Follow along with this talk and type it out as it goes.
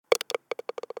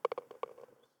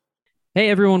Hey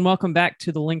everyone, welcome back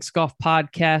to the Links Golf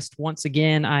Podcast. Once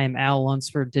again, I am Al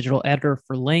Lunsford, digital editor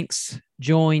for Links,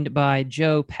 joined by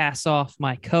Joe Passoff,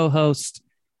 my co-host.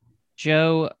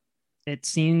 Joe, it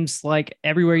seems like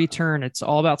everywhere you turn, it's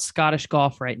all about Scottish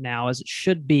golf right now, as it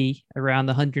should be around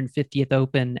the 150th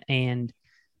Open. And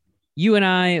you and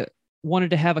I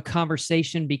wanted to have a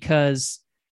conversation because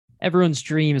everyone's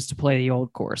dream is to play the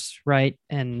old course, right?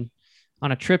 And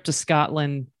on a trip to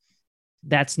Scotland,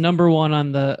 that's number one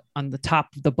on the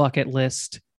top of the bucket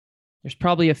list. There's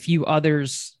probably a few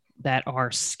others that are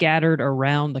scattered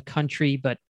around the country,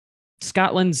 but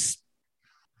Scotland's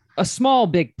a small,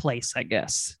 big place, I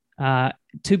guess.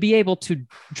 To be able to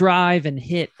drive and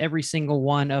hit every single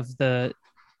one of the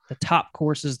top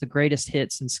courses, the greatest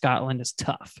hits in Scotland is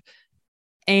tough.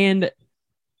 And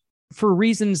for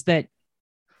reasons that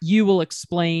you will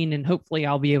explain, and hopefully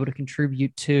I'll be able to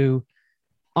contribute to,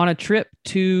 on a trip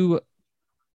to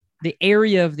the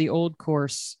area of the old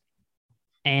course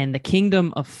and the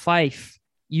kingdom of Fife,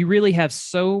 you really have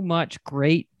so much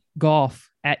great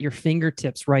golf at your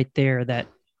fingertips right there that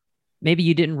maybe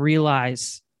you didn't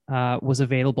realize was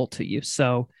available to you.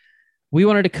 So we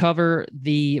wanted to cover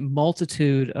the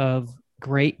multitude of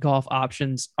great golf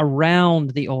options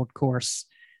around the old course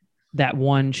that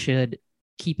one should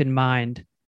keep in mind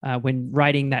when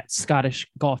writing that Scottish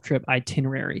golf trip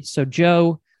itinerary. So,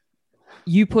 Joe,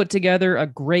 you put together a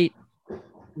great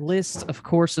list of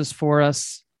courses for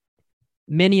us,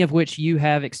 many of which you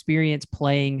have experience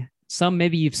playing. Some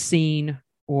maybe you've seen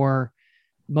or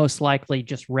most likely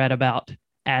just read about,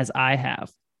 as I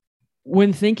have.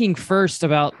 When thinking first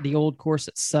about the old course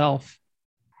itself,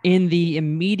 in the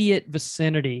immediate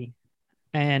vicinity,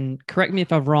 and correct me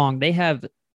if I'm wrong, they have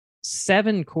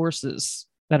 7 courses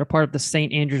that are part of the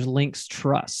St. Andrews Links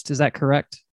Trust. Is that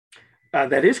correct?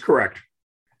 That is correct.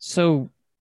 So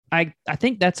I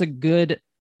think that's a good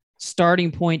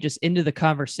starting point just into the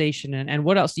conversation. And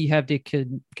what else do you have to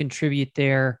contribute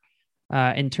there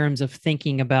in terms of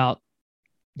thinking about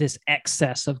this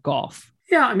excess of golf?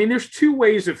 Yeah, I mean, there's two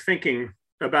ways of thinking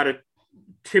about a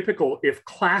typical, if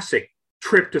classic,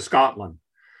 trip to Scotland.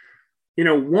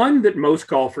 One that most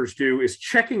golfers do is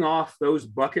checking off those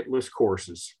bucket list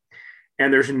courses.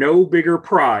 And there's no bigger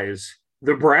prize,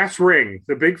 the brass ring,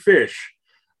 the big fish,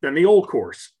 than the old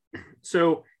course.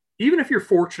 So even if you're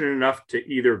fortunate enough to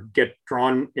either get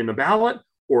drawn in the ballot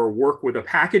or work with a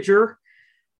packager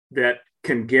that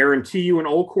can guarantee you an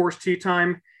old course tee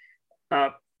time,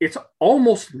 it's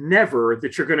almost never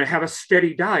that you're going to have a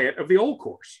steady diet of the old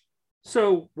course.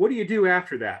 So what do you do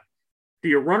after that? Do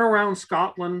you run around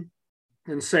Scotland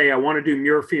and say, I want to do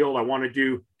Muirfield, I want to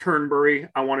do Turnberry,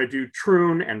 I want to do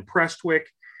Troon and Prestwick,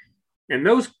 and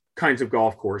those kinds of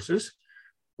golf courses?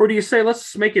 Or do you say,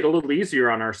 let's make it a little easier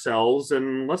on ourselves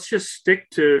and let's just stick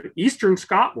to Eastern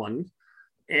Scotland,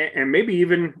 and maybe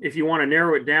even if you want to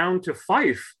narrow it down to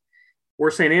Fife, where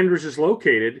St. Andrews is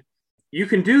located, you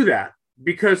can do that.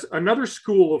 Because another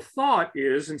school of thought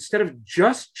is, instead of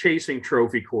just chasing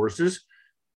trophy courses,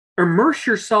 immerse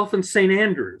yourself in St.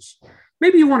 Andrews.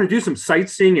 Maybe you want to do some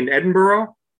sightseeing in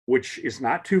Edinburgh, which is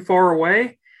not too far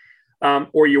away.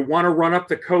 Or you want to run up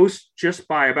the coast just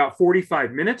by about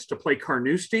 45 minutes to play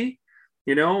Carnoustie,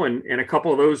 and a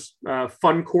couple of those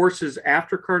fun courses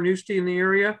after Carnoustie in the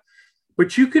area.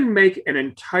 But you can make an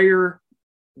entire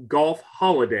golf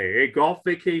holiday, a golf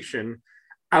vacation,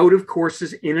 out of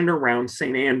courses in and around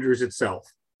St. Andrews itself.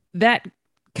 That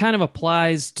kind of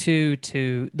applies to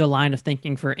the line of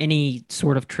thinking for any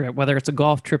sort of trip, whether it's a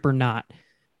golf trip or not.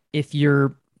 If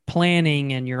you're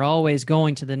planning and you're always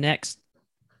going to the next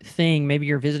thing, maybe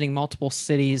you're visiting multiple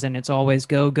cities and it's always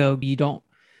go, you don't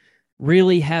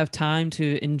really have time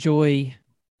to enjoy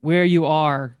where you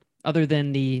are other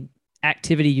than the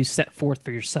activity you set forth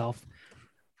for yourself.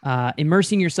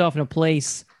 Immersing yourself in a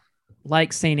place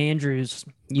like St. Andrews,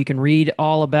 you can read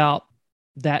all about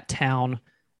that town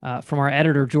from our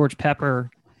editor, George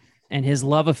Pepper, and his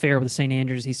love affair with St.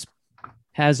 Andrews. He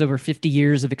has over 50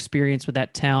 years of experience with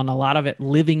that town, a lot of it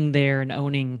living there and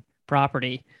owning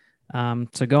property.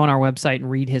 So go on our website and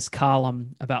read his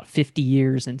column about 50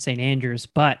 years in St. Andrews.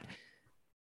 But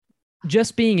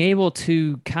just being able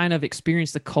to kind of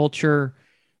experience the culture,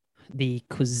 the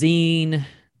cuisine,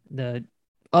 the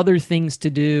other things to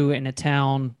do in a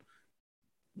town,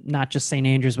 not just St.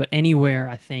 Andrews, but anywhere,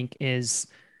 I think is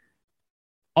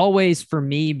always for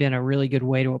me been a really good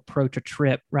way to approach a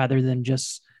trip rather than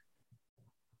just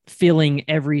filling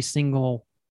every single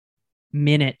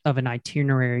minute of an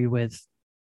itinerary with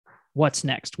what's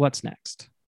next.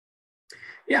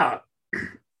 Yeah.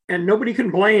 And nobody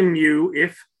can blame you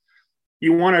if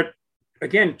you want to,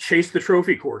 again, chase the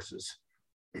trophy courses.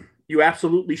 you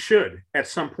absolutely should at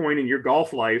some point in your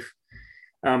golf life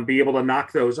be able to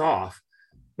knock those off.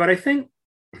 But I think,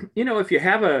 if you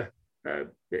have a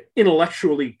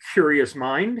intellectually curious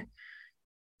mind,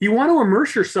 you want to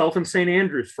immerse yourself in St.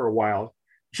 Andrews for a while,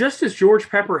 just as George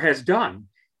Pepper has done.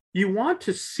 You want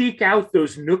to seek out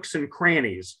those nooks and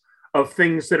crannies of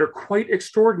things that are quite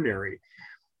extraordinary.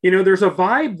 There's a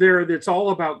vibe there that's all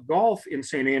about golf in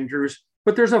St. Andrews,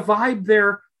 but there's a vibe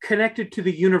there connected to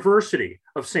the University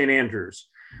of St. Andrews.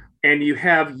 And you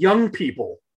have young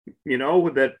people,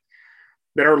 that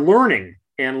are learning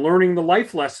the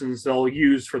life lessons they'll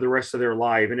use for the rest of their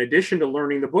life, in addition to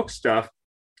learning the book stuff.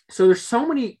 So there's so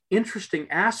many interesting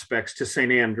aspects to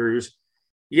St. Andrews.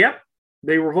 Yep,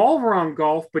 they revolve around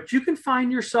golf, but you can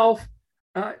find yourself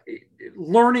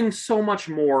learning so much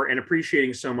more and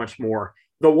appreciating so much more.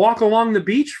 The walk along the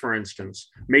beach, for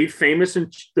instance, made famous in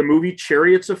the movie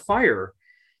Chariots of Fire.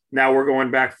 Now we're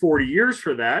going back 40 years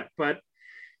for that, but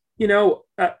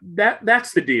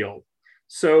that's the deal.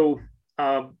 So,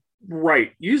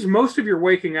 right, use most of your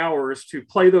waking hours to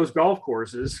play those golf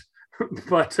courses.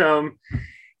 But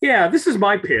this is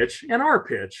my pitch and our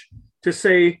pitch to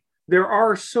say there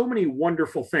are so many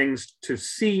wonderful things to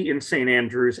see in St.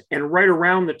 Andrews and right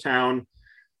around the town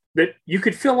that you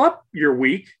could fill up your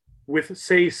week with,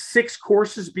 say, 6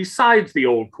 courses besides the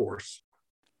old course.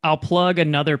 I'll plug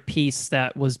another piece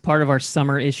that was part of our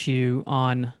summer issue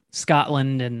on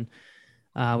Scotland, and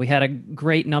we had a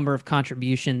great number of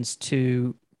contributions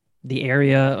to the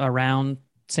area around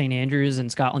St. Andrews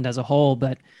and Scotland as a whole.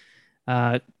 But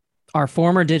our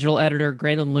former digital editor,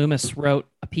 Graydon Loomis, wrote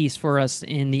a piece for us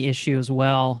in the issue as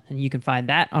well. And you can find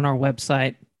that on our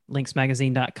website,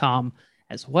 linksmagazine.com,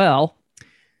 as well,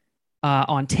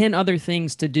 on 10 other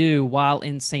things to do while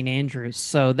in St. Andrews.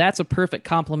 So that's a perfect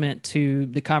complement to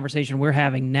the conversation we're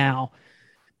having now.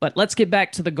 But let's get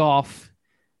back to the golf.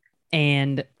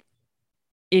 And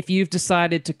if you've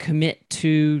decided to commit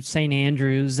to St.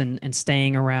 Andrews and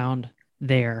staying around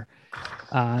there,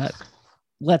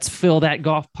 let's fill that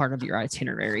golf part of your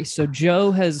itinerary. So Joe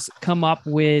has come up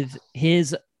with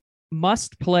his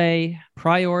must-play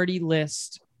priority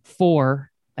list for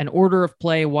an order of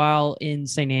play while in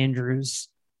St. Andrews,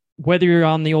 whether you're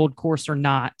on the old course or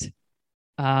not.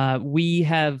 We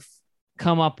have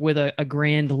come up with a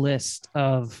grand list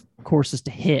of courses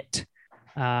to hit.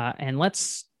 And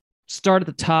let's start at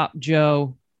the top,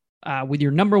 Joe, with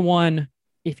your number one.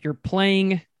 If you're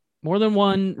playing more than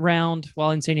one round while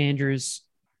in St. Andrews,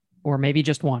 or maybe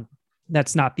just one,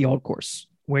 that's not the old course,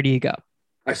 where do you go?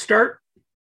 I start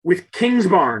with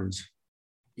Kingsbarns.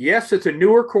 Yes, it's a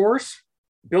newer course,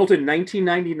 built in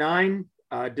 1999,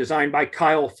 designed by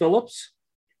Kyle Phillips.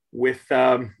 With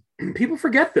people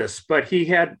forget this, but he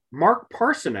had Mark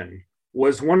Parsonen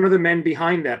was one of the men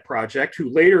behind that project, who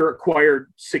later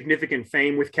acquired significant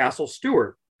fame with Castle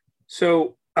Stewart.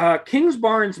 So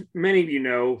Kingsbarns, many of you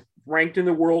know, ranked in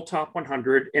the World Top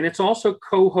 100, and it's also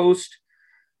co-host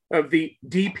of the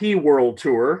DP World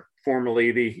Tour,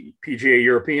 formerly the PGA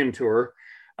European Tour,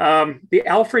 the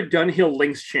Alfred Dunhill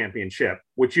Links Championship,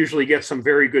 which usually gets some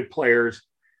very good players,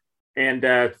 and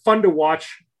fun to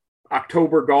watch.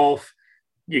 October golf,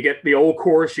 you get the old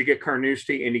course, you get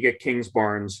Carnoustie, and you get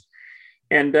Kingsbarns.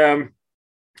 And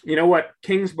you know what?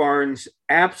 Kingsbarns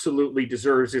absolutely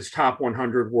deserves its top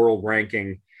 100 world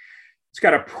ranking. It's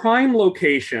got a prime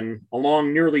location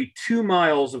along nearly 2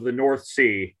 miles of the North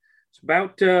Sea. It's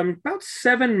about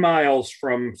 7 miles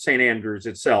from St. Andrews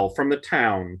itself, from the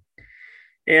town.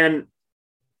 And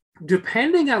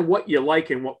depending on what you like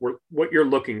and what you're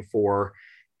looking for,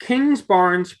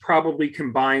 Kingsbarns probably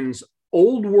combines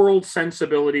old world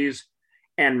sensibilities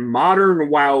and modern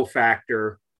wow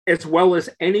factor, as well as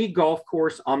any golf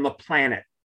course on the planet.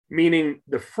 Meaning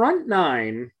the front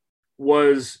nine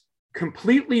was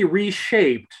completely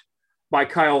reshaped by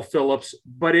Kyle Phillips,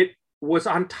 but it was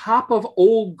on top of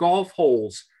old golf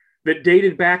holes that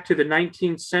dated back to the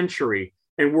 19th century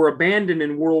and were abandoned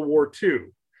in World War II.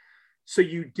 So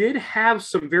you did have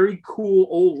some very cool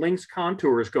old links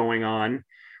contours going on.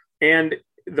 And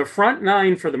the front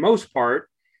nine, for the most part,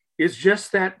 is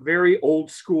just that very old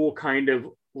school kind of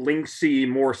linksy,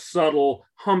 more subtle,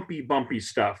 humpy, bumpy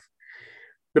stuff.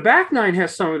 The back nine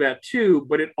has some of that too,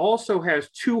 but it also has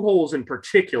 2 holes in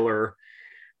particular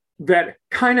that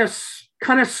kind of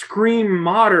scream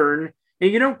modern,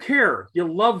 and you don't care.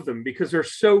 You love them because they're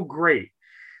so great.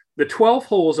 The 12th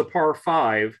hole is a par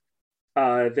 5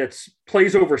 that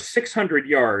plays over 600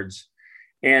 yards,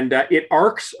 and it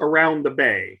arcs around the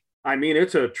bay. I mean,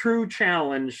 it's a true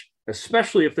challenge,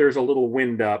 especially if there's a little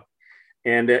wind up,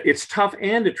 and it's tough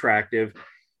and attractive.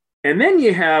 And then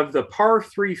you have the par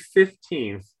 3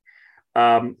 15th,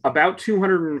 about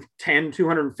 210,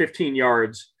 215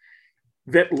 yards,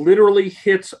 that literally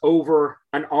hits over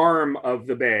an arm of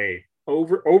the bay,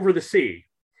 over the sea.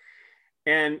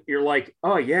 And you're like,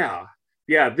 oh, yeah,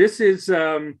 this is,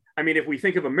 I mean, if we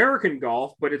think of American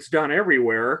golf, but it's done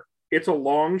everywhere, it's a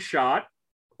long shot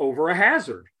over a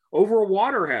hazard, over a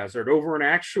water hazard, over an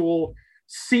actual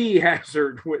sea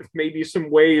hazard with maybe some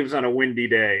waves on a windy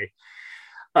day.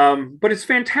 But it's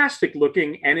fantastic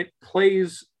looking, and it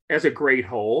plays as a great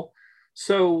hole.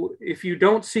 So if you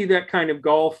don't see that kind of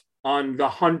golf on the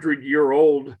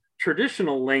 100-year-old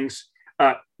traditional links,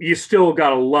 you still got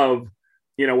to love,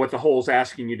 what the hole's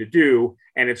asking you to do,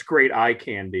 and it's great eye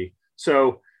candy.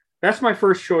 So that's my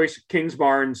first choice,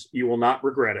 Kingsbarns. You will not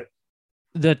regret it.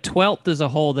 The 12th is a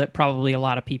hole that probably a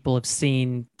lot of people have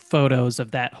seen photos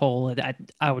of that hole.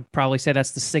 I would probably say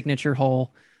that's the signature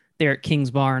hole there at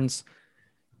Kingsbarns.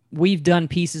 We've done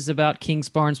pieces about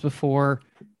Kingsbarns before,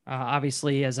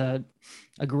 obviously as a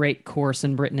great course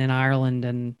in Britain and Ireland.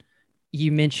 And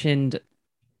you mentioned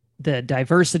the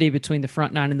diversity between the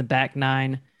front nine and the back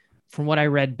nine. From what I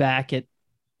read back,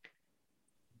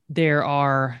 there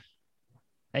are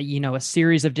a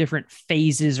series of different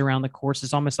phases around the course.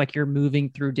 It's almost like you're moving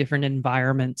through different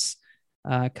environments,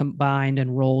 combined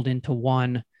and rolled into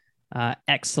one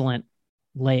excellent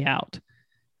layout.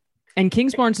 And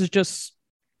Kingsbarns is just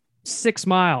 6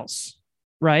 miles,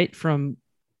 right, from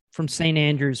St.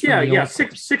 Andrews. Yeah,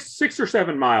 6 or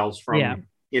 7 miles from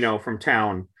from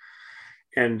town.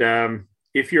 And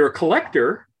if you're a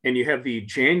collector and you have the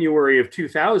January of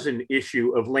 2000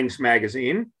 issue of Links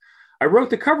magazine, I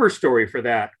wrote the cover story for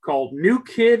that called New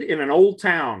Kid in an Old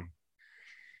Town.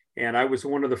 And I was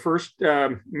one of the first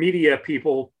media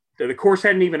people. The course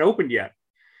hadn't even opened yet.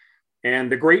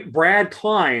 And the great Brad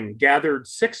Klein gathered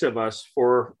 6 of us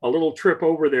for a little trip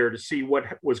over there to see what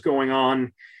was going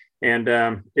on.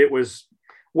 And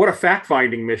what a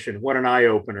fact-finding mission. What an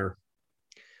eye-opener.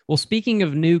 Well, speaking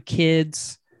of new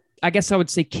kids, I guess I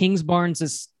would say Kingsbarns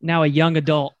is now a young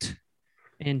adult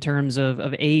in terms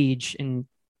of age in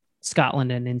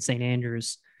Scotland and in St.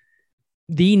 Andrews.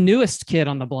 The newest kid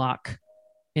on the block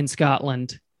in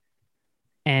Scotland,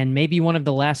 and maybe one of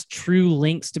the last true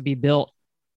links to be built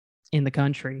in the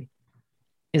country,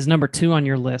 is number 2 on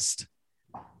your list.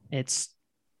 It's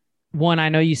one, I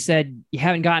know you said you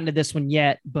haven't gotten to this one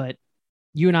yet, but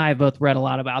you and I have both read a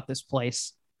lot about this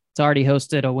place. It's already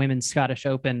hosted a Women's Scottish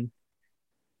Open,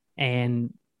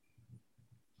 and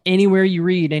anywhere you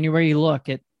read, anywhere you look,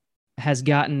 it has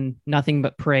gotten nothing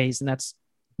but praise, and that's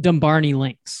Dumbarnie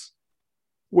Links.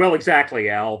 Well, exactly,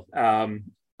 Al.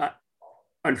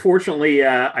 Unfortunately,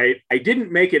 I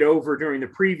didn't make it over during the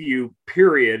preview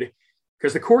period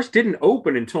because the course didn't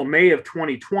open until May of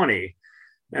 2020.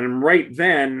 And right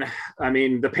then, I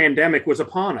mean, the pandemic was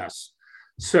upon us.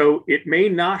 So it may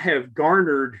not have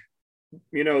garnered,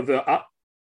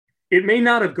 it may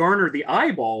not have garnered the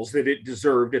eyeballs that it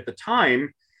deserved at the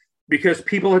time because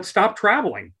people had stopped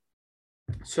traveling.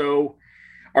 So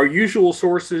our usual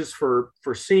sources for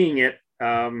seeing it,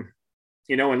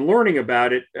 and learning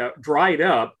about it dried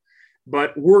up,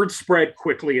 but word spread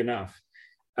quickly enough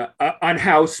on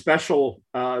how special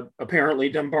apparently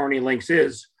Dumbarnie Links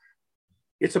is.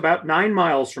 It's about 9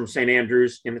 miles from St.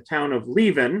 Andrews in the town of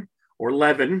Leven, or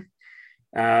Leven,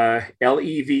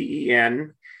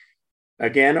 Leven.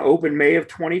 Again, open May of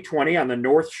 2020 on the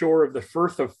north shore of the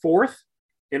Firth of Forth.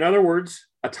 In other words,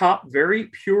 atop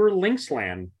very pure links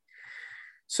land.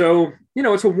 So,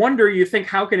 it's a wonder. You think,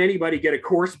 how can anybody get a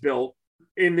course built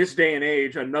in this day and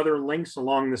age, another links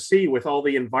along the sea with all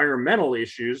the environmental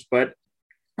issues? But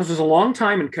this was a long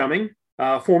time in coming.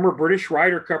 Former British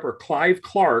Ryder Cupper Clive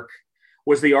Clark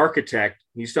was the architect.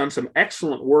 He's done some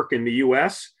excellent work in the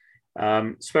U.S.,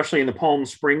 especially in the Palm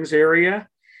Springs area.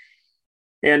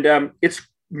 And it's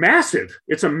massive.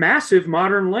 It's a massive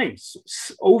modern links,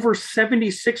 over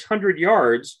 7,600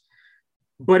 yards,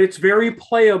 but it's very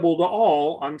playable to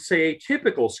all on, say, a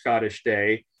typical Scottish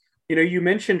day. You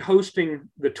mentioned hosting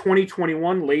the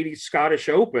 2021 Ladies Scottish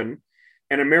Open,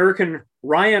 and American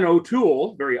Ryan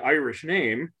O'Toole, very Irish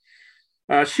name,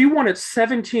 she won at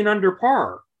 17 under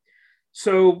par.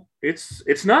 So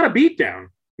it's not a beatdown.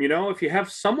 If you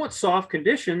have somewhat soft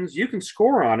conditions, you can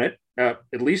score on it. At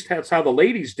least that's how the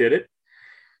ladies did it.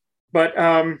 But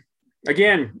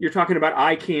again, you're talking about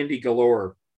eye candy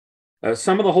galore.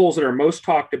 Some of the holes that are most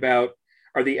talked about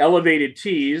are the elevated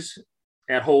tees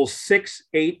at holes 6,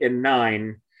 8, and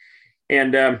 9.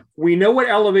 And we know what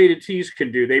elevated tees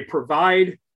can do. They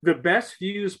provide the best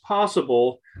views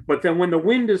possible, but then when the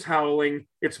wind is howling,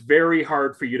 it's very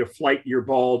hard for you to flight your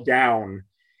ball down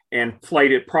and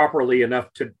flight it properly enough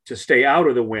to stay out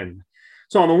of the wind.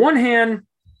 So on the one hand,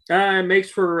 it makes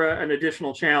for an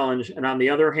additional challenge. And on the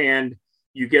other hand,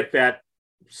 you get that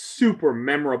super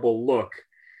memorable look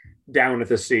down at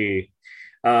the sea.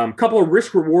 Couple of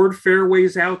risk reward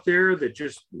fairways out there that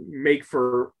just make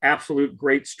for absolute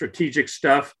great strategic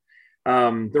stuff.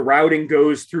 The routing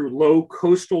goes through low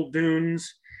coastal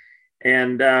dunes.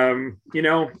 And,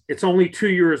 it's only 2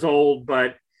 years old,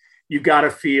 but you got to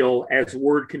feel as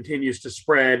word continues to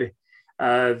spread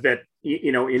that,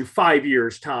 in 5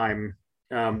 years' time,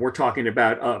 we're talking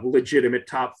about a legitimate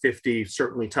top 50,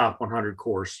 certainly top 100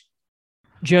 course.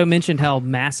 Joe mentioned how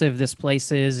massive this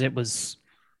place is. It was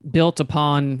built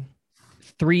upon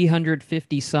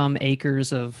 350 some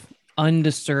acres of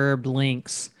undisturbed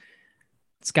links.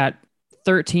 It's got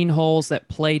 13 holes that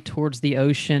play towards the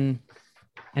ocean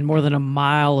and more than a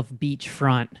mile of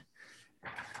beachfront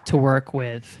to work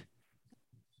with.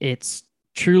 It's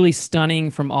truly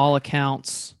stunning from all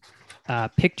accounts.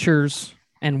 Pictures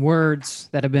and words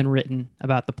that have been written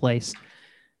about the place.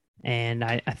 And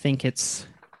I think it's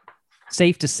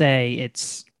safe to say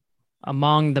it's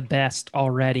among the best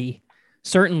already,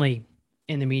 certainly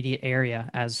in the immediate area,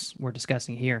 as we're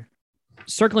discussing here.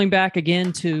 Circling back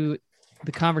again to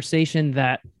the conversation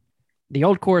that the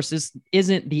old course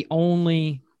isn't the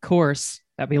only course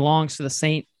that belongs to the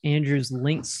St. Andrews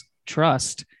Links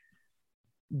Trust.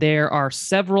 There are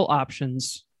several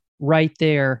options right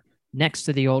there next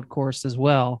to the old course as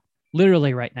well,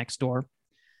 literally right next door.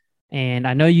 And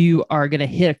I know you are going to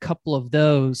hit a couple of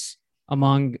those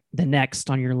among the next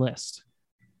on your list.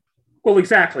 Well,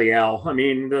 exactly, Al. I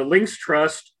mean, the Links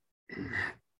Trust,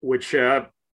 which,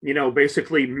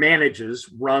 basically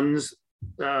runs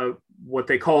what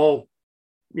they call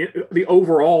the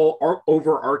overall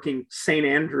overarching St.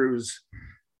 Andrews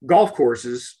golf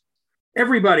courses.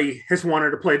 Everybody has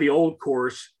wanted to play the old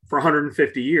course for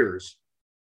 150 years.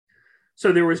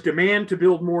 So there was demand to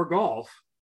build more golf.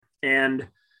 And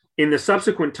in the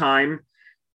subsequent time,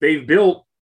 they've built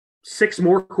 6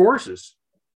 more courses.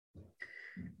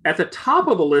 At the top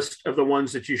of the list of the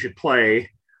ones that you should play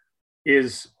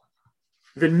is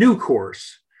the new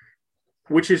course,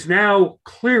 which is now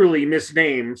clearly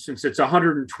misnamed since it's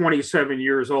 127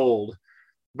 years old,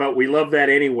 but we love that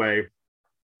anyway.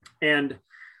 And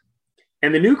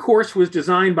the new course was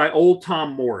designed by old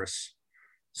Tom Morris.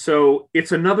 So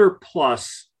it's another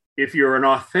plus if you're an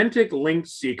authentic link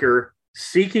seeker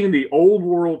seeking the old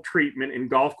world treatment in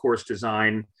golf course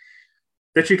design,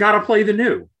 that you got to play the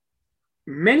new.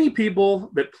 Many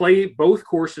people that play both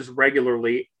courses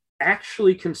regularly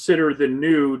actually consider the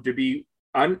new to be,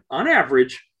 on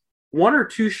average, 1 or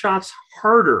 2 shots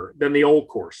harder than the old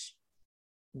course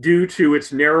due to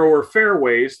its narrower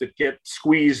fairways that get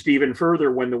squeezed even further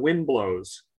when the wind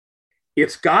blows.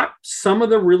 It's got some of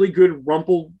the really good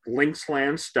rumpled links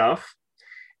land stuff.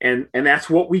 And that's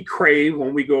what we crave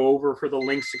when we go over for the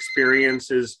links experience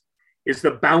is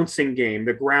the bouncing game,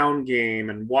 the ground game,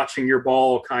 and watching your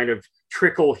ball kind of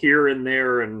trickle here and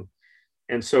there and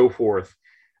so forth.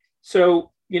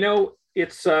 So,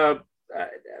 it's,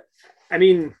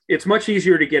 it's much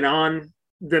easier to get on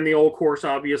than the old course,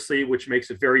 obviously, which makes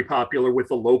it very popular with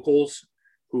the locals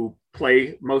who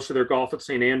play most of their golf at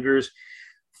St. Andrews.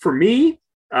 For me,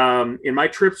 in my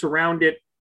trips around it,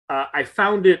 I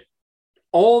found it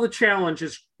all the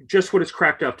challenges just what it's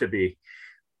cracked up to be.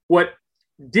 What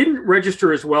didn't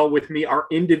register as well with me are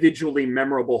individually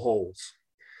memorable holes.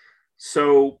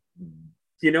 So,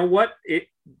 you know what?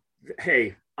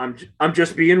 Hey, I'm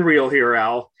just being real here,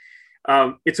 Al.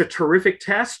 It's a terrific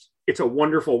test. It's a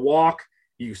wonderful walk.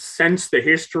 You sense the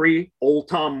history. Old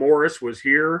Tom Morris was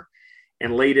here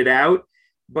and laid it out.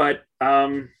 But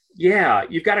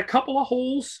you've got a couple of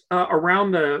holes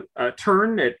around the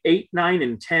turn at 8, 9,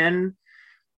 and 10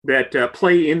 that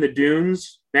play in the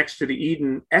dunes next to the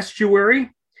Eden Estuary.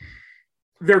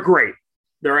 They're great.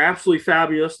 They're absolutely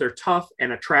fabulous. They're tough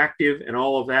and attractive and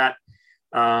all of that.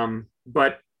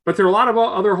 But there are a lot of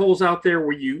other holes out there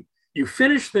where you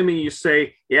finish them and you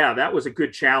say, yeah, that was a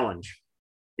good challenge,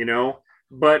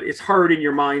 but it's hard in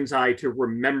your mind's eye to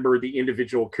remember the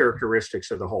individual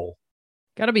characteristics of the hole.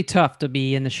 Got to be tough to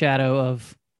be in the shadow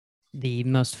of the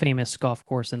most famous golf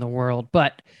course in the world.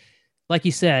 But like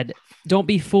you said, don't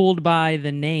be fooled by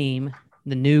the name,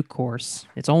 the new course.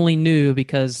 It's only new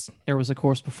because there was a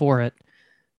course before it.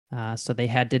 So they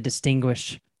had to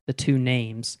distinguish the 2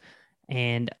 names.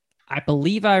 And I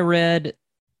believe I read,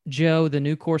 Joe, the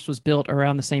new course was built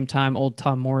around the same time old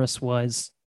Tom Morris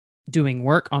was doing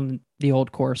work on the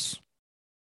old course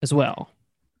as well.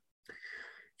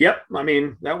 Yep. I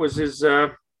mean, that was his,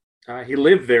 he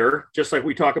lived there, just like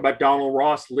we talk about Donald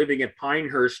Ross living at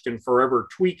Pinehurst and forever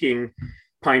tweaking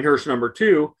Pinehurst number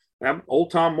 2. that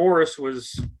old Tom Morris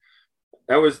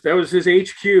that was his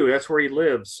HQ. That's where he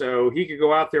lived. So he could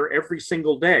go out there every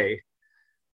single day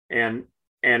and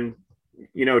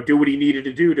do what he needed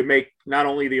to do to make not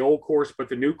only the old course but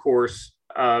the new course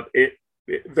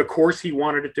the course he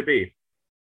wanted it to be.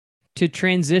 To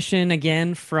transition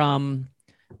again from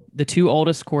the two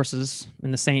oldest courses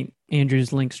in the St.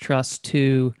 Andrews Links Trust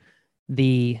to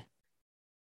the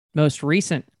most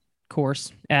recent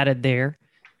course added there,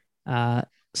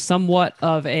 somewhat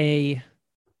of a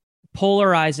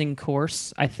polarizing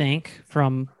course, I think,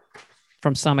 from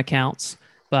some accounts,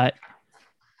 but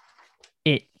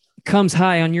it comes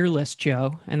high on your list,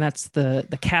 Joe, and that's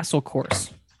the Castle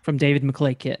course from David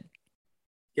McLay Kidd.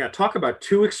 Yeah, talk about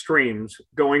two extremes,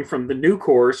 going from the new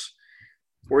course,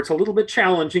 where it's a little bit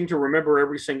challenging to remember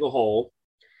every single hole,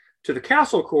 to the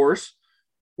Castle course,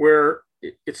 where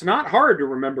it's not hard to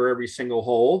remember every single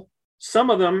hole. Some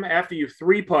of them, after you've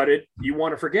three-putted, you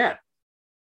want to forget.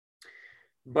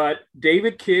 But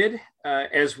David Kidd,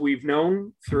 as we've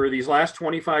known through these last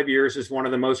 25 years, is one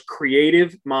of the most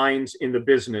creative minds in the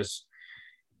business.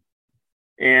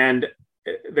 And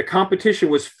the competition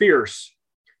was fierce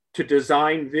to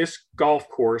design this golf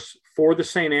course for the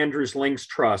St. Andrews Links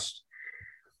Trust.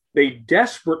 They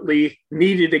desperately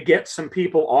needed to get some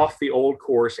people off the old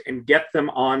course and get them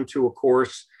onto a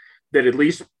course that at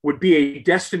least would be a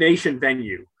destination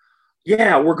venue.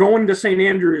 Yeah, we're going to St.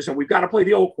 Andrews and we've got to play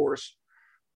the old course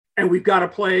and we've got to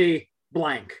play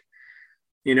blank.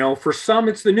 For some,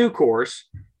 it's the new course,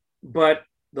 but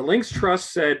the Links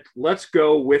Trust said, let's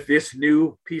go with this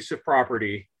new piece of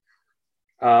property,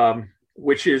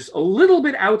 which is a little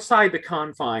bit outside the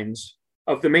confines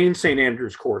of the main St.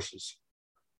 Andrews courses.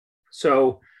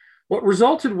 So what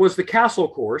resulted was the Castle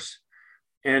course,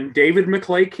 and David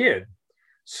McLay Kidd,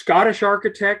 Scottish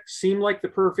architect, seemed like the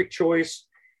perfect choice.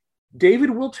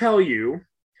 David will tell you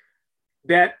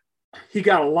that he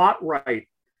got a lot right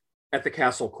at the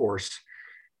Castle course,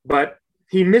 but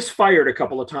he misfired a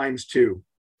couple of times too.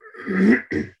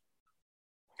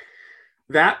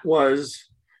 That was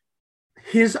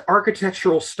his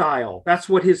architectural style. That's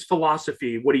what his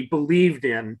philosophy, what he believed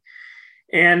in.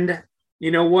 And you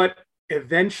know what?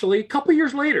 Eventually, a couple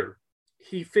years later,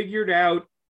 he figured out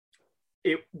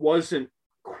it wasn't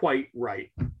quite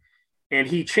right. And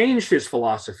he changed his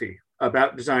philosophy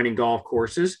about designing golf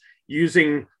courses,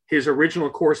 using his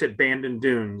original course at Bandon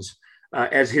Dunes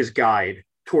as his guide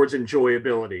towards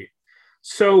enjoyability.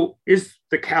 So is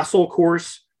the Castle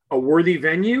course a worthy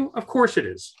venue? Of course it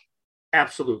is.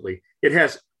 Absolutely. It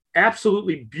has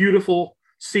absolutely beautiful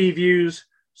sea views,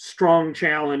 strong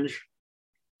challenge.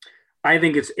 I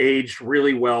think it's aged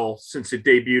really well since it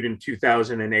debuted in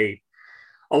 2008.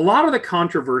 A lot of the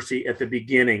controversy at the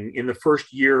beginning, in the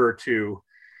first year or two,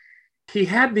 he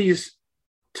had these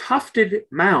tufted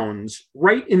mounds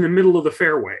right in the middle of the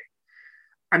fairway.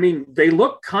 I mean, they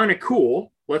look kind of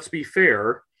cool, let's be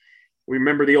fair.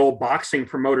 Remember the old boxing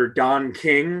promoter Don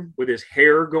King with his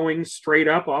hair going straight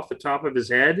up off the top of his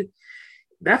head?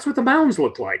 That's what the mounds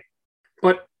look like.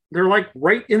 But they're like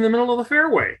right in the middle of the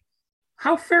fairway.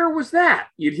 How fair was that?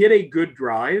 You'd hit a good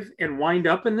drive and wind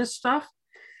up in this stuff.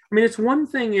 I mean, it's one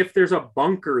thing if there's a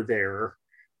bunker there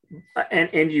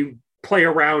and you play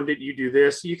around it, you do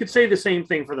this. You could say the same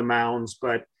thing for the mounds,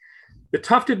 but the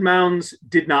tufted mounds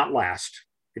did not last.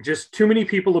 Just too many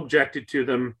people objected to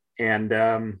them,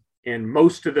 and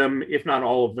most of them, if not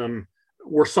all of them,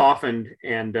 were softened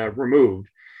and removed.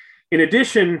 In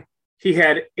addition, he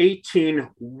had 18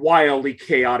 wildly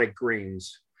chaotic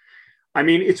greens. I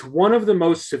mean, it's one of the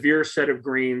most severe set of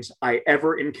greens I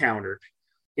ever encountered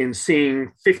in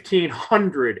seeing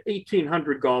 1,500,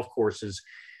 1,800 golf courses.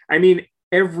 I mean,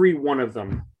 every one of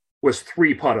them was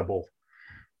three-puttable.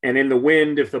 And in the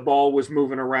wind, if the ball was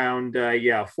moving around,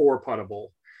 four-puttable.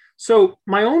 So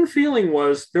my own feeling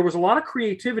was there was a lot of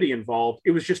creativity involved.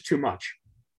 It was just too much.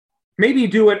 Maybe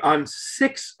do it on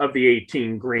 6 of the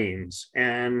 18 greens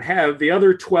and have the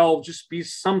other 12 just be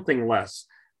something less.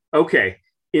 Okay.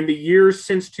 In the years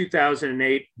since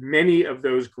 2008, many of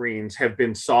those greens have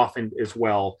been softened as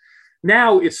well.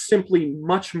 Now it's simply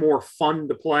much more fun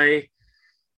to play,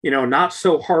 not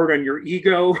so hard on your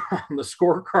ego on the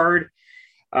scorecard.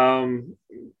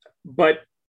 But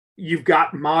you've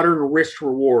got modern risk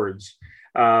rewards.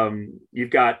 You've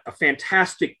got a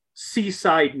fantastic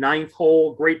seaside 9th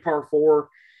hole, great par 4,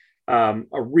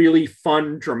 a really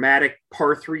fun, dramatic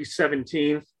par 3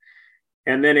 17th.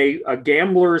 And then a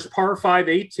gambler's par 5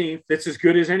 18th that's as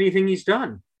good as anything he's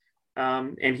done.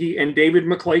 And David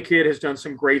McLay Kidd has done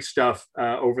some great stuff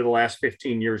over the last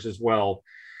 15 years as well.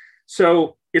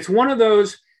 So it's one of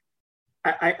those,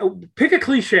 I pick a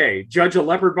cliche, judge a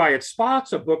leopard by its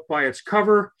spots, a book by its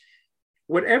cover.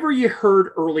 Whatever you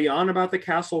heard early on about the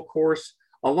Castle course,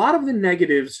 a lot of the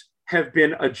negatives have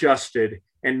been adjusted,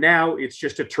 and now it's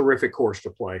just a terrific course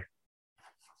to play.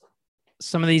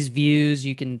 Some of these views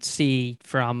you can see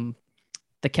from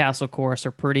the Castle course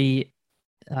are pretty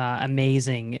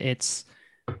amazing. It's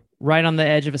right on the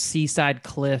edge of a seaside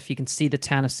cliff. You can see the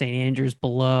town of St. Andrews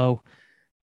below.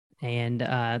 And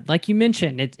like you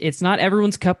mentioned, it's not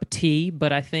everyone's cup of tea,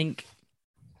 but I think,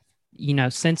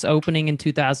 since opening in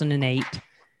 2008,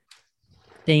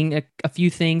 a few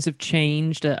things have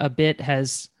changed. A bit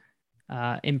has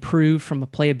improved from a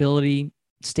playability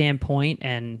standpoint,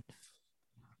 and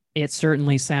it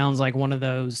certainly sounds like one of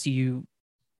those you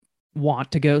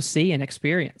want to go see and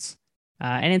experience.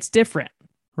 And it's different,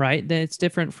 right? It's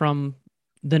different from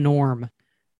the norm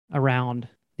around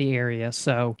the area.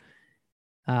 So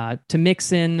to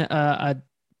mix in a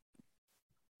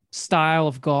style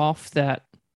of golf that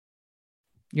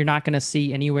you're not going to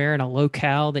see anywhere in a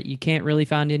locale that you can't really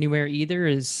find anywhere either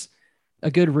is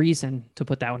a good reason to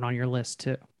put that one on your list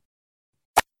too.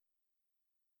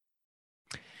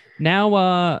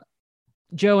 Now,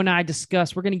 Joe and I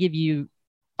discussed, we're going to give you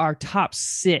our top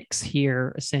 6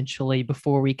 here, essentially,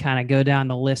 before we kind of go down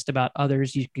the list about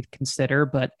others you could consider.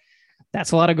 But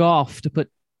that's a lot of golf to put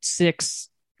 6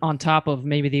 on top of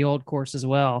maybe the old course as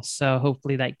well. So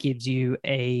hopefully that gives you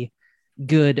a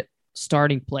good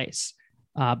starting place.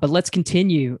 But let's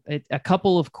continue. A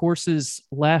couple of courses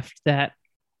left that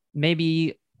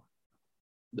maybe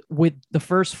with the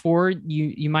first 4,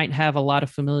 you might have a lot of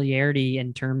familiarity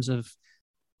in terms of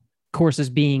courses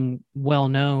being well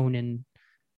known and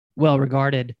well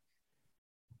regarded.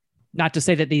 Not to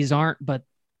say that these aren't, but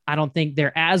I don't think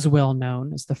they're as well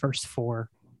known as the first 4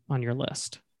 on your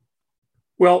list.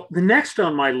 Well, the next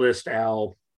on my list,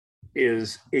 Al,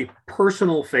 is a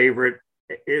personal favorite.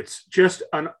 It's just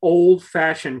an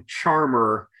old-fashioned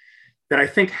charmer that I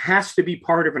think has to be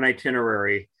part of an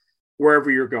itinerary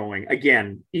wherever you're going.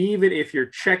 Again, even if you're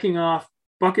checking off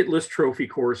bucket list trophy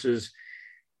courses,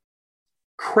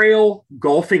 Crail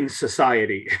Golfing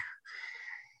Society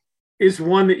is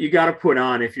one that you got to put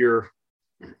on if you're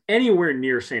anywhere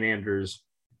near St. Andrews.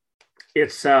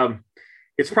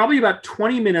 It's probably about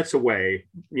 20 minutes away,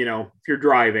 if you're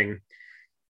driving,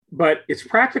 but it's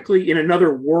practically in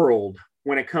another world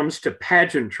when it comes to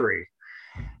pageantry.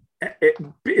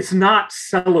 It's not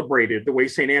celebrated the way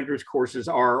St. Andrews courses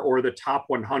are, or the top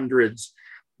 100s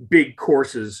big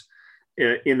courses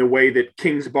in the way that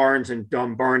Kingsbarns and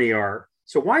Dumbarnie are.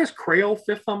 So why is Crail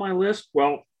 5th on my list?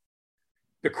 Well,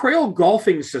 the Crail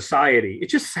Golfing Society, it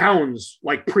just sounds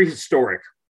like prehistoric.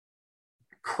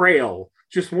 Crail,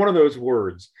 just one of those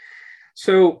words.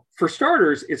 So for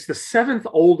starters, it's the 7th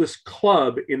oldest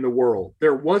club in the world.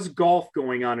 There was golf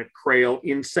going on at Crail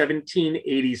in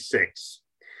 1786.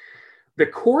 The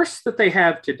course that they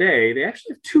have today, they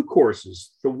actually have 2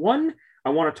 courses. The one I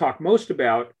want to talk most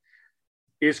about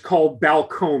is called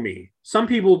Balcomie. Some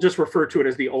people just refer to it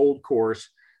as the old course,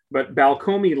 but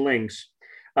Balcomie Links.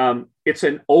 It's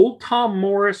an old Tom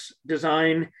Morris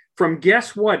design from,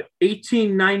 guess what,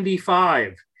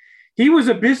 1895. He was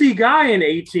a busy guy in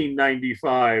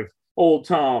 1895, old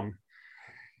Tom.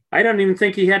 I don't even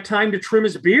think he had time to trim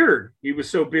his beard. He was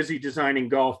so busy designing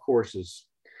golf courses.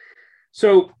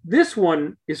 So this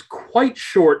one is quite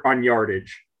short on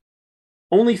yardage,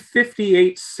 only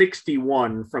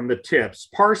 58.61 from the tips,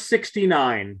 par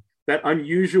 69, that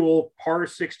unusual par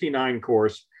 69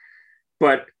 course.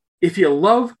 But if you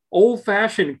love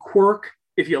old-fashioned quirk,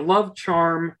 if you love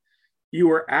charm, you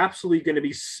are absolutely going to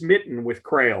be smitten with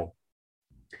Crail.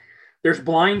 There's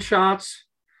blind shots.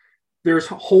 There's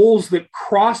holes that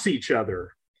cross each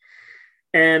other.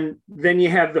 And then you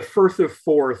have the Firth of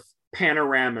Forth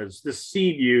panoramas, the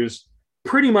sea views,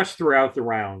 pretty much throughout the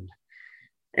round.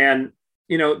 And,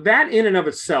 that in and of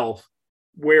itself,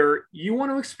 where you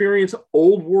want to experience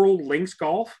old world links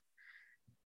golf,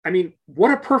 I mean,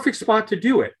 what a perfect spot to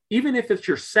do it. Even if it's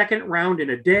your second round in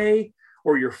a day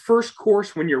or your first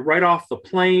course when you're right off the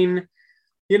plane,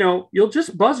 you'll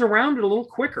just buzz around it a little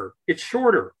quicker. It's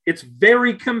shorter. It's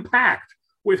very compact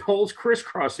with holes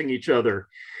crisscrossing each other.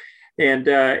 And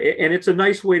it's a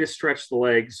nice way to stretch the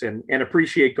legs and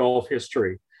appreciate golf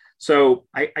history. So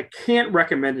I can't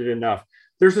recommend it enough.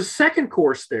 There's a second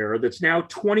course there that's now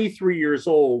 23 years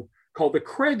old called the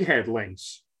Craighead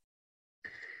Links.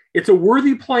 It's a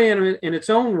worthy play in its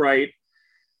own right,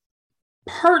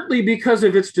 partly because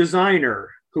of its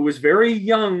designer, who was very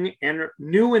young and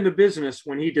new in the business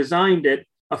when he designed it,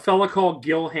 a fellow called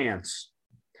Gil Hanse.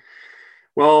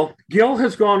 Well, Gil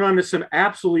has gone on to some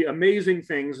absolutely amazing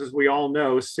things, as we all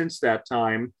know, since that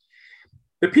time.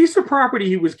 The piece of property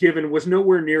he was given was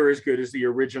nowhere near as good as the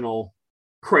original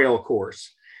Crail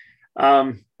course.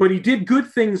 But he did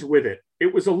good things with it.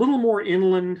 It was a little more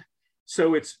inland,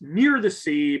 so it's near the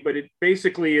sea, but it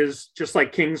basically is just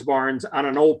like Kingsbarns on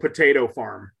an old potato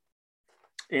farm.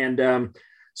 And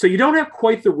so you don't have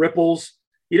quite the ripples,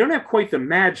 you don't have quite the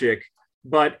magic,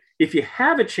 but if you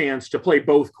have a chance to play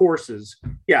both courses,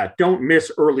 yeah, don't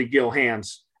miss early Gil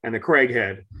Hanse and the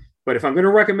Craighead. But if I'm going to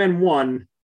recommend one,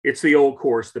 it's the old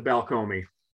course, the Balcomie.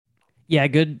 Yeah,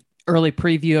 good early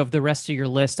preview of the rest of your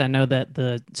list. I know that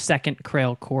the second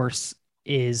Crail course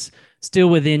is still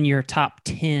within your top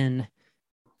 10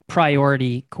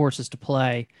 priority courses to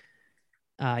play.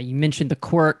 You mentioned the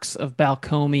quirks of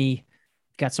Balcomie.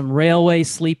 Got some railway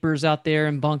sleepers out there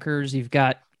and bunkers. You've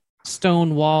got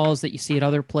stone walls that you see at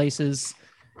other places.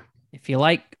 If you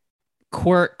like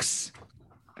quirks,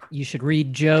 you should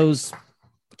read Joe's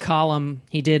column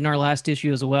he did in our last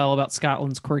issue as well about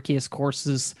Scotland's quirkiest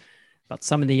courses, about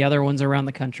some of the other ones around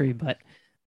the country. But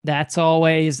that's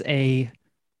always a,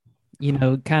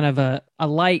 kind of a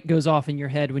light goes off in your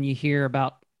head when you hear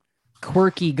about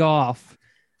quirky golf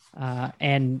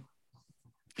and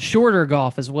shorter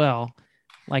golf as well,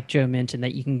 like Joe mentioned,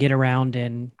 that you can get around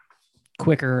in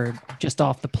quicker, just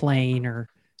off the plane or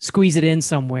squeeze it in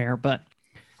somewhere. But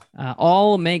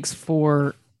all makes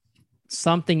for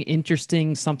something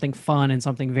interesting, something fun, and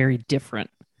something very different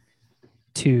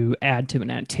to add to an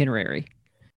itinerary.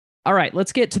 All right,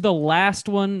 let's get to the last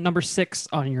one, number 6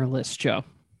 on your list, Joe.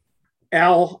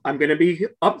 Al, I'm going to be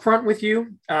upfront with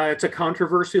you. It's a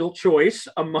controversial choice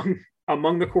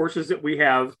among the courses that we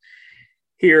have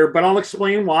here, but I'll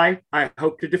explain why. I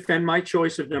hope to defend my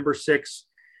choice of number 6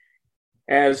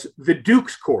 as the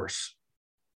Duke's course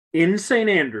in St.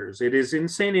 Andrews. It is in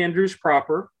St. Andrews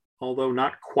proper, although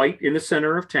not quite in the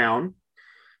center of town.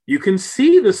 You can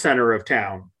see the center of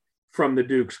town from the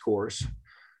Duke's course.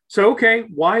 So, okay,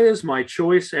 why is my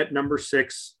choice at number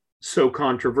 6 so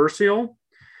controversial?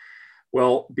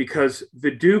 Well, because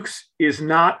the Duke's is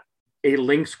not a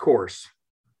links course.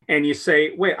 And you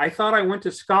say, wait, I thought I went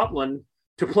to Scotland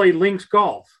to play links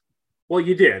golf. Well,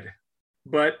 you did.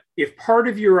 But if part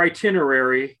of your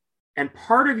itinerary and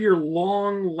part of your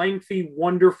long, lengthy,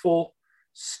 wonderful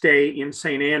stay in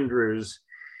St. Andrews,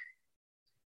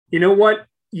 you know what?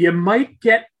 You might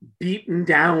get beaten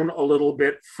down a little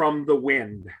bit from the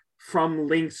wind, from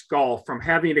links golf, from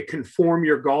having to conform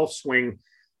your golf swing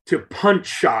to punch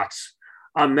shots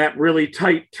on that really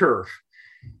tight turf,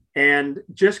 and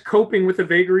just coping with the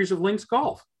vagaries of links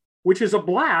golf, which is a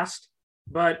blast.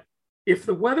 But if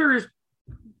the weather is,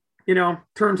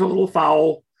 turns a little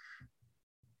foul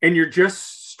and you're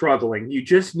just struggling, you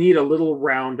just need a little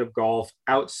round of golf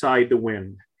outside the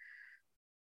wind.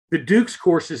 The Duke's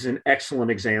course is an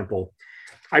excellent example.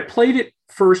 I played it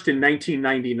first in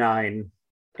 1999,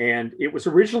 and it was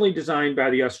originally designed by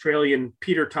the Australian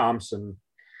Peter Thomson.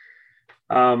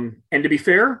 And to be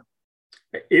fair,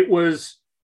 it was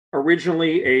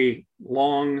originally a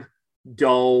long,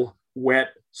 dull, wet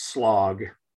slog.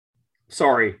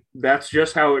 Sorry, that's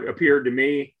just how it appeared to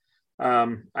me.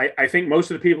 I think most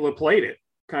of the people that played it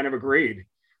kind of agreed. It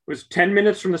was 10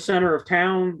 minutes from the center of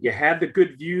town. You had the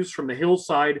good views from the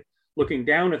hillside looking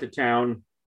down at the town.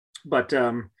 But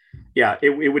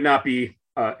it would not be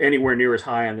anywhere near as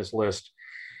high on this list.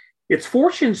 Its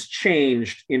fortunes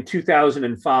changed in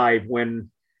 2005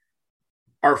 when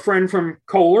our friend from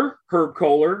Kohler, Herb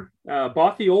Kohler,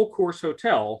 bought the Old Course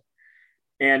Hotel.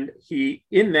 And he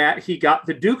got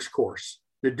the Duke's course.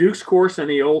 The Duke's course and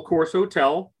the Old Course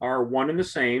Hotel are one and the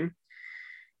same.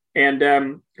 And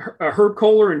Herb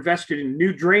Kohler invested in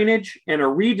new drainage and a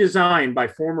redesign by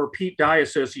former Pete Dye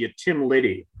associate Tim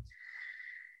Liddy.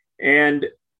 And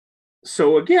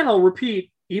so again, I'll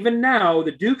repeat, even now,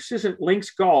 the Duke's isn't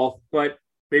links golf, but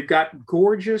they've got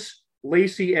gorgeous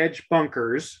lacy edge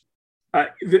bunkers.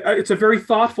 It's a very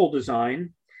thoughtful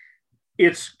design.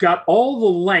 It's got all the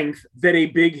length that a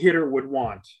big hitter would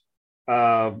want.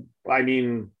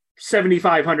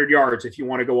 7,500 yards if you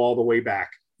want to go all the way back.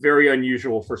 Very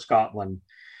unusual for Scotland.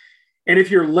 And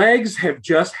if your legs have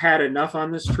just had enough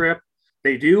on this trip,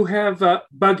 they do have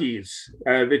buggies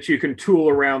that you can tool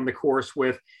around the course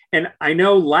with. And I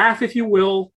know, laugh if you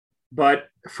will, but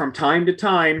from time to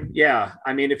time,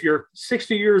 if you're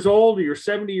 60 years old or you're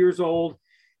 70 years old,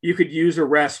 you could use a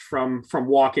rest from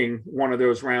walking one of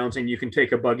those rounds, and you can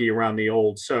take a buggy around the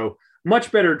old. So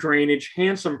much better drainage,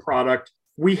 handsome product.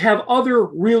 We have other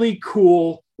really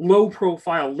cool,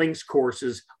 low-profile links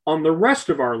courses on the rest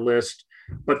of our list,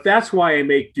 but that's why I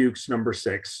make Duke's number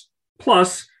 6.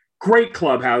 Plus, great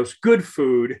clubhouse, good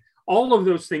food, all of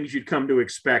those things you'd come to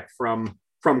expect from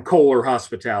Kohler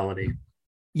hospitality.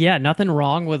 Yeah, nothing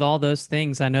wrong with all those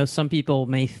things. I know some people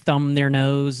may thumb their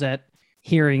nose at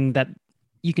hearing that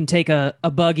you can take a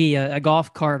buggy, a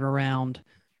golf cart around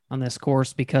on this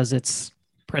course because it's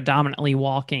predominantly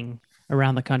walking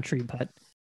around the country. But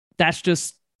that's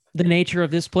just the nature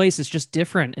of this place. It's just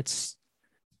different. It's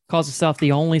calls itself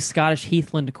the only Scottish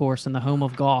Heathland course in the home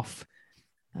of golf.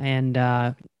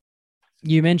 And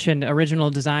you mentioned original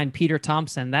design Peter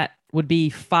Thomson. That would be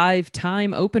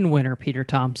 5-time Open winner Peter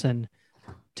Thomson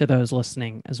to those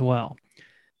listening as well.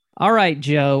 All right,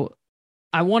 Joe,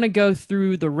 I want to go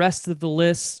through the rest of the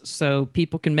list so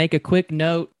people can make a quick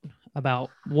note about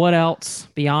what else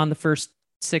beyond the first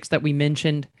 6 that we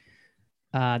mentioned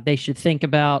they should think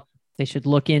about, they should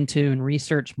look into and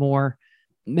research more.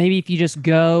 Maybe if you just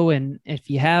go and if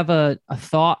you have a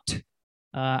thought,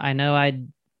 I know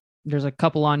there's a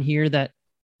couple on here that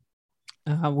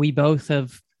we both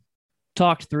have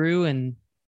talked through and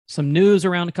some news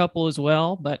around a couple as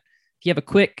well. But if you have a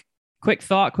quick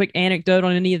thought, quick anecdote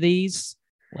on any of these,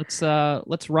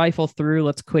 let's rifle through.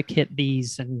 Let's quick hit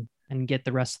these and get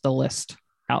the rest of the list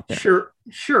out there.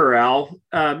 Sure, Al.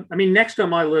 Next on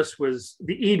my list was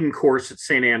the Eden course at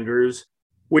St. Andrews,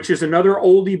 which is another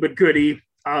oldie but goodie.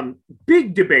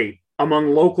 Big debate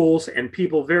among locals and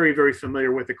people very, very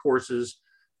familiar with the courses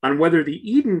on whether the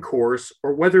Eden course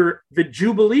or whether the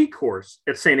Jubilee course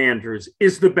at St. Andrews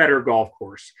is the better golf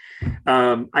course.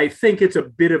 I think it's a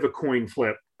bit of a coin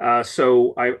flip.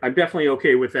 So I'm definitely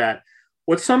okay with that.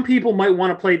 What some people might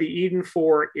want to play the Eden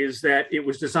for is that it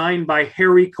was designed by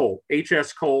Harry Colt,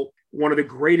 H.S. Colt, one of the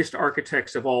greatest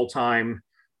architects of all time,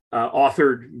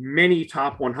 authored many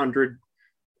top 100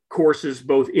 courses,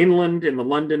 both inland in the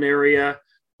London area,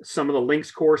 some of the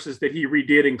links courses that he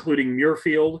redid, including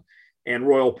Muirfield and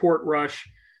Royal Portrush.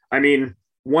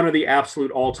 One of the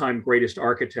absolute all-time greatest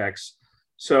architects.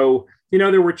 So,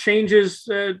 there were changes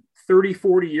 30,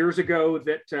 40 years ago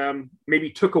that maybe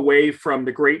took away from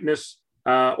the greatness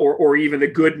or even the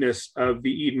goodness of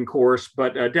the Eden course,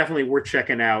 but definitely worth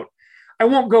checking out. I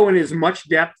won't go in as much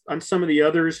depth on some of the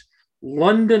others.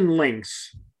 London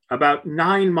Links, about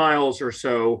 9 miles or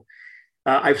so.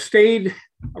 I've stayed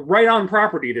right on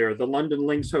property there, the London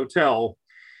Links Hotel,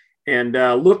 and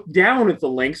looked down at the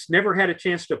links. Never had a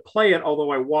chance to play it,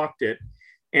 although I walked it.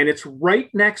 And it's right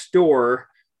next door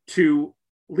to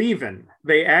Leven.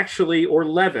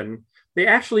 Leven. They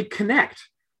actually connect.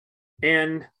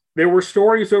 And there were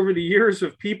stories over the years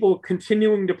of people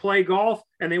continuing to play golf,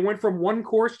 and they went from one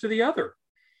course to the other,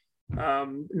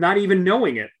 not even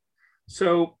knowing it.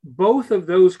 So both of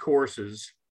those courses,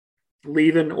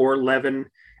 Leven,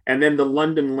 and then the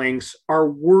London Links, are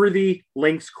worthy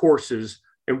links courses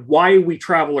and why we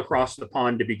travel across the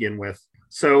pond to begin with.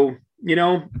 So,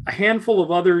 a handful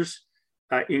of others,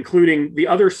 including the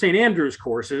other St. Andrews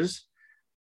courses,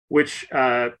 which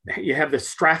you have the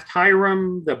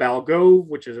Strathtyrum, the Balgove,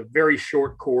 which is a very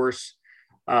short course.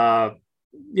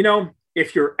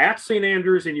 If you're at St.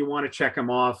 Andrews and you want to check them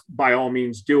off, by all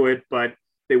means do it, but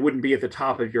they wouldn't be at the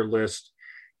top of your list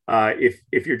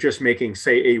if you're just making,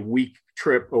 say, a week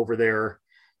trip over there,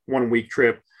 1 week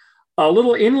trip. A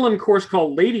little inland course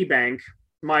called Ladybank.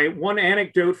 My one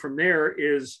anecdote from there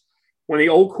is when the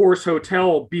Old Course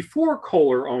Hotel, before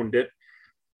Kohler owned it,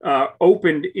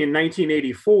 opened in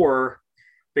 1984,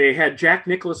 they had Jack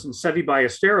Nicklaus and Seve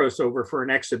Ballesteros over for an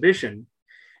exhibition.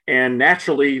 And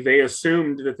naturally, they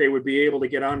assumed that they would be able to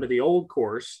get onto the Old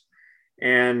Course.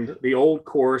 And the Old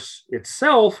Course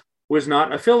itself was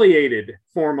not affiliated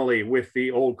formally with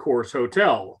the Old Course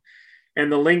Hotel.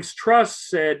 And the Links Trust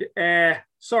said,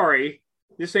 sorry,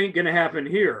 this ain't going to happen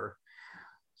here.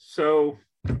 So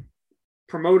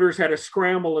promoters had to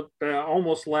scramble at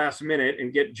almost last minute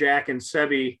and get Jack and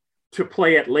Seve to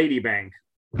play at Ladybank.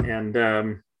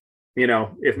 And,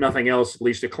 if nothing else, at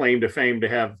least a claim to fame to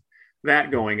have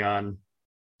that going on.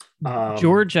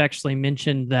 George actually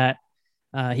mentioned that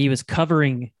he was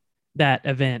covering that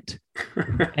event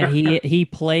and he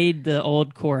played the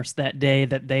Old Course that day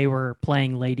that they were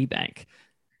playing Ladybank.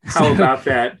 How about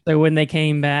that? So when they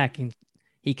came back, and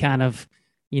he kind of,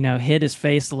 hid his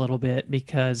face a little bit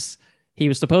because he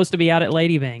was supposed to be out at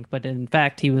Ladybank, but in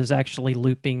fact, he was actually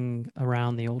looping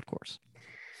around the Old Course.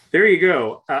 There you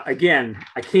go. Again,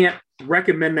 I can't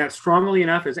recommend that strongly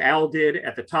enough, as Al did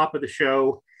at the top of the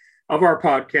show of our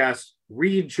podcast.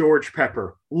 Read George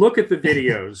Pepper. Look at the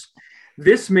videos.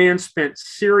 This man spent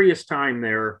serious time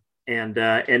there and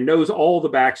knows all the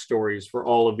backstories for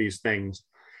all of these things.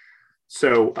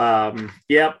 So,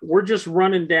 we're just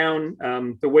running down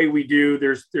the way we do.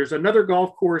 There's another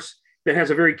golf course that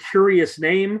has a very curious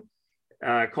name,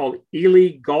 called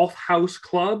Ely Golf House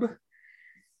Club.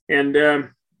 And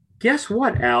guess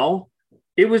what, Al?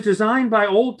 It was designed by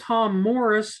old Tom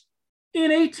Morris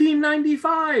in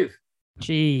 1895.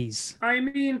 Jeez. I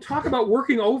mean, talk about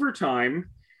working overtime.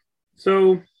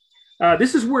 So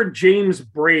this is where James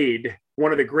Braid,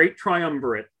 one of the great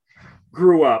triumvirate,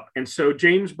 grew up. And so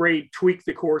James Braid tweaked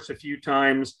the course a few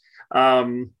times. Do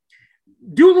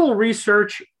a little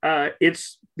research.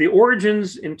 It's the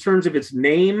origins in terms of its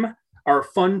name are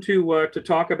fun to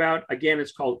talk about. Again,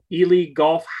 it's called Ely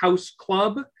Golf House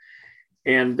Club.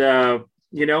 And,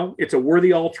 it's a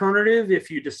worthy alternative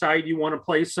if you decide you want to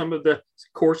play some of the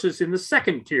courses in the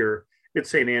second tier at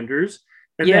St. Andrews.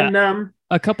 And then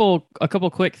a couple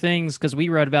quick things, because we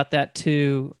wrote about that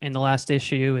too in the last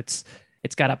issue. It's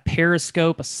got a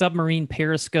periscope, a submarine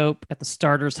periscope at the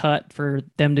starter's hut for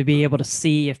them to be able to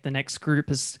see if the next group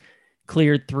is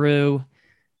cleared through.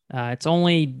 It's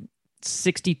only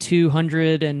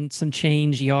 6,200 and some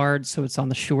change yards, so it's on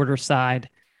the shorter side.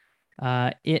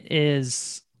 It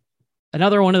is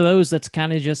another one of those that's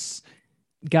kind of just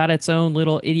got its own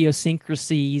little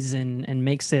idiosyncrasies and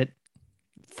makes it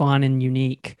fun and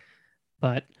unique.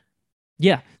 But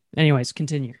yeah, anyways,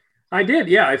 continue. I did,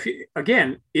 yeah.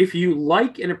 If you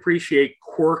like and appreciate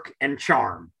quirk and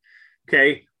charm,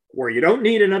 okay, where you don't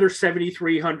need another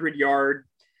 7,300 yard,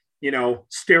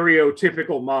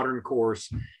 stereotypical modern course,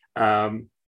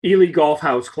 Ely Golf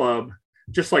House Club,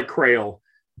 just like Crail,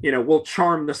 will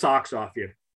charm the socks off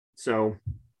you. So,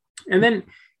 and then,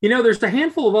 there's a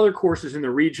handful of other courses in the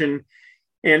region,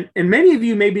 and many of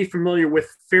you may be familiar with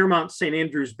Fairmont St.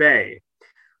 Andrews Bay,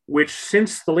 which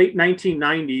since the late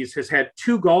 1990s has had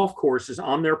 2 golf courses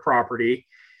on their property.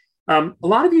 A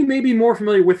lot of you may be more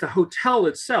familiar with the hotel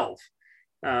itself,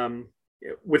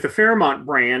 with the Fairmont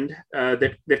brand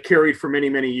that carried for many,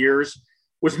 many years,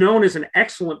 was known as an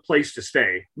excellent place to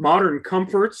stay. Modern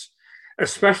comforts,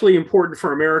 especially important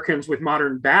for Americans with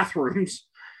modern bathrooms.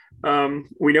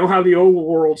 We know how the old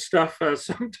world stuff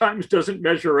sometimes doesn't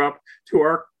measure up to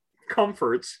our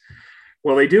comforts.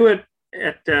 Well, they do it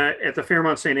at the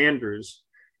Fairmont St. Andrews.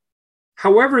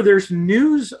 However, there's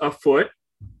news afoot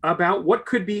about what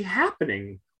could be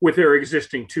happening with their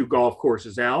existing 2 golf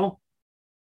courses, Al.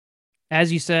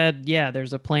 As you said, yeah,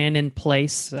 there's a plan in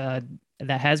place that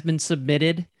has been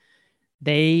submitted.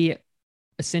 They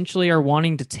essentially are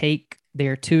wanting to take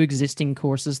their 2 existing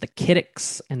courses, the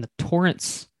Kiddix and the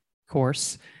Torrance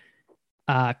course,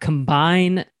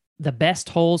 combine the best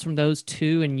holes from those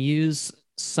 2 and use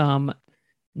some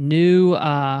new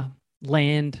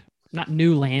land, not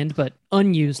new land, but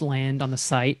unused land on the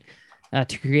site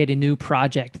to create a new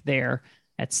project there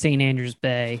at St. Andrews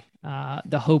Bay,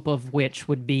 the hope of which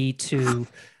would be to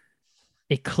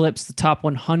eclipse the top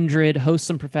 100, host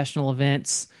some professional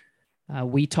events.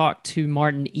 We talked to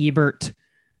Martin Ebert,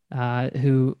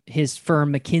 who his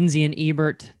firm McKinsey and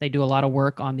Ebert, they do a lot of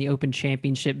work on the Open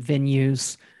Championship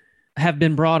venues, have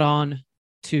been brought on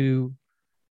to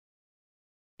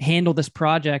handle this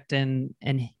project. And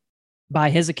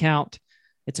by his account,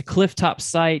 it's a clifftop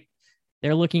site.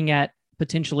 They're looking at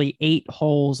potentially 8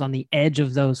 holes on the edge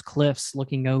of those cliffs,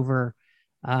 looking over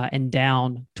and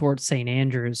down towards St.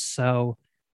 Andrews. So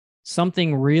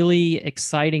something really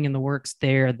exciting in the works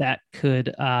there that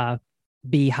could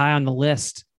be high on the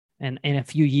list and in a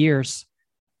few years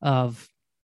of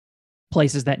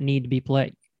places that need to be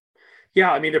played.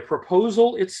 Yeah, I mean, the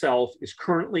proposal itself is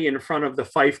currently in front of the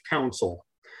Fife Council.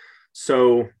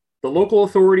 So the local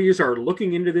authorities are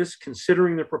looking into this,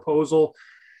 considering the proposal.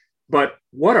 But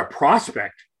what a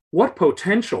prospect, what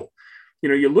potential.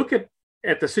 You look at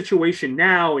the situation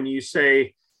now and you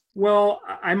say, well,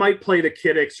 I might play the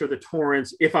Kiddix or the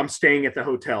Torrance if I'm staying at the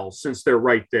hotel, since they're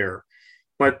right there.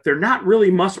 But they're not really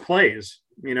must plays,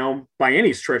 by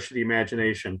any stretch of the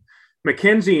imagination.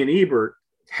 McKenzie and Ebert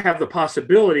have the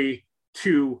possibility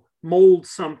to mold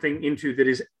something into that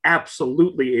is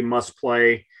absolutely a must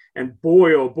play. And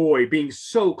boy, oh boy, being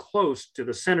so close to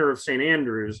the center of St.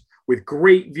 Andrews with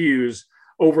great views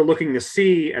overlooking the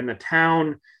sea and the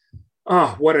town.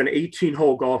 Oh, what an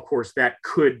 18-hole golf course that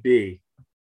could be.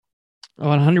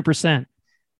 100%.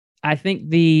 I think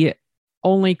the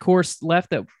only course left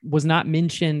that was not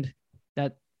mentioned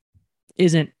that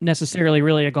isn't necessarily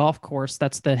really a golf course,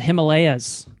 that's the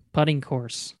Himalayas putting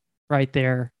course right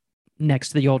there next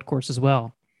to the old course as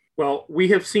well. Well, we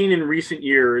have seen in recent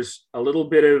years a little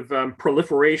bit of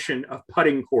proliferation of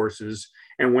putting courses,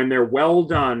 and when they're well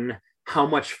done, how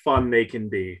much fun they can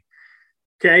be.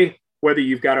 Okay, whether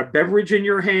you've got a beverage in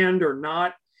your hand or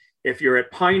not, if you're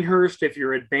at Pinehurst, if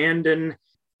you're at Bandon,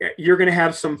 you're going to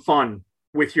have some fun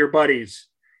with your buddies,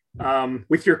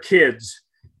 with your kids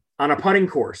on a putting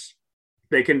course.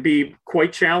 They can be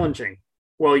quite challenging.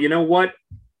 Well, you know what?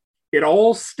 It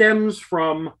all stems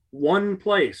from one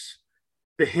place.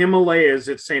 The Himalayas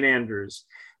at St. Andrews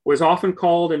was often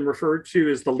called and referred to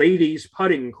as the ladies'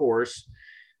 putting course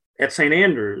at St.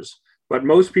 Andrews, but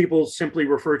most people simply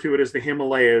refer to it as the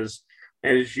Himalayas.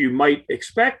 As you might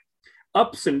expect,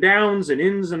 ups and downs and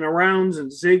ins and arounds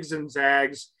and zigs and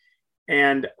zags.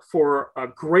 And for a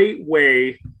great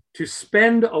way to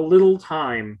spend a little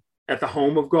time at the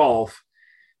home of golf,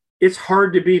 it's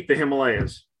hard to beat the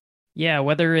Himalayas. Yeah,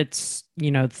 whether it's,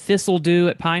 Thistledew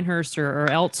at Pinehurst or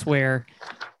elsewhere,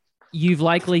 you've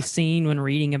likely seen when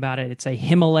reading about it, it's a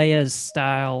Himalayas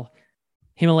style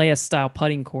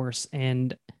putting course.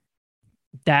 And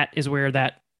that is where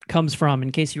that comes from.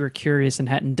 In case you were curious and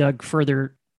hadn't dug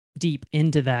further deep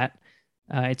into that,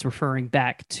 it's referring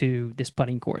back to this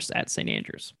putting course at St.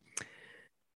 Andrews.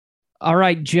 All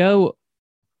right, Joe,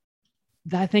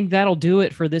 I think that'll do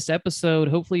it for this episode.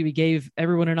 Hopefully we gave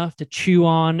everyone enough to chew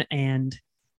on and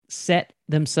set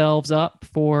themselves up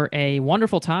for a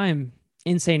wonderful time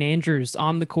in St. Andrews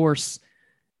on the course.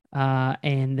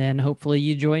 And then hopefully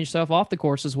you enjoy yourself off the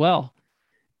course as well.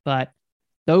 But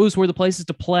those were the places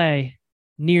to play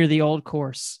near the old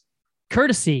course,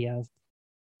 courtesy of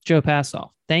Joe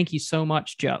Passoff. Thank you so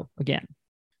much, Joe, again.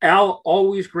 Al,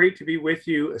 always great to be with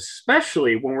you,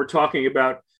 especially when we're talking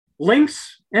about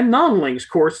links and non-links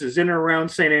courses in and around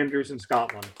St. Andrews in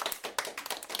Scotland.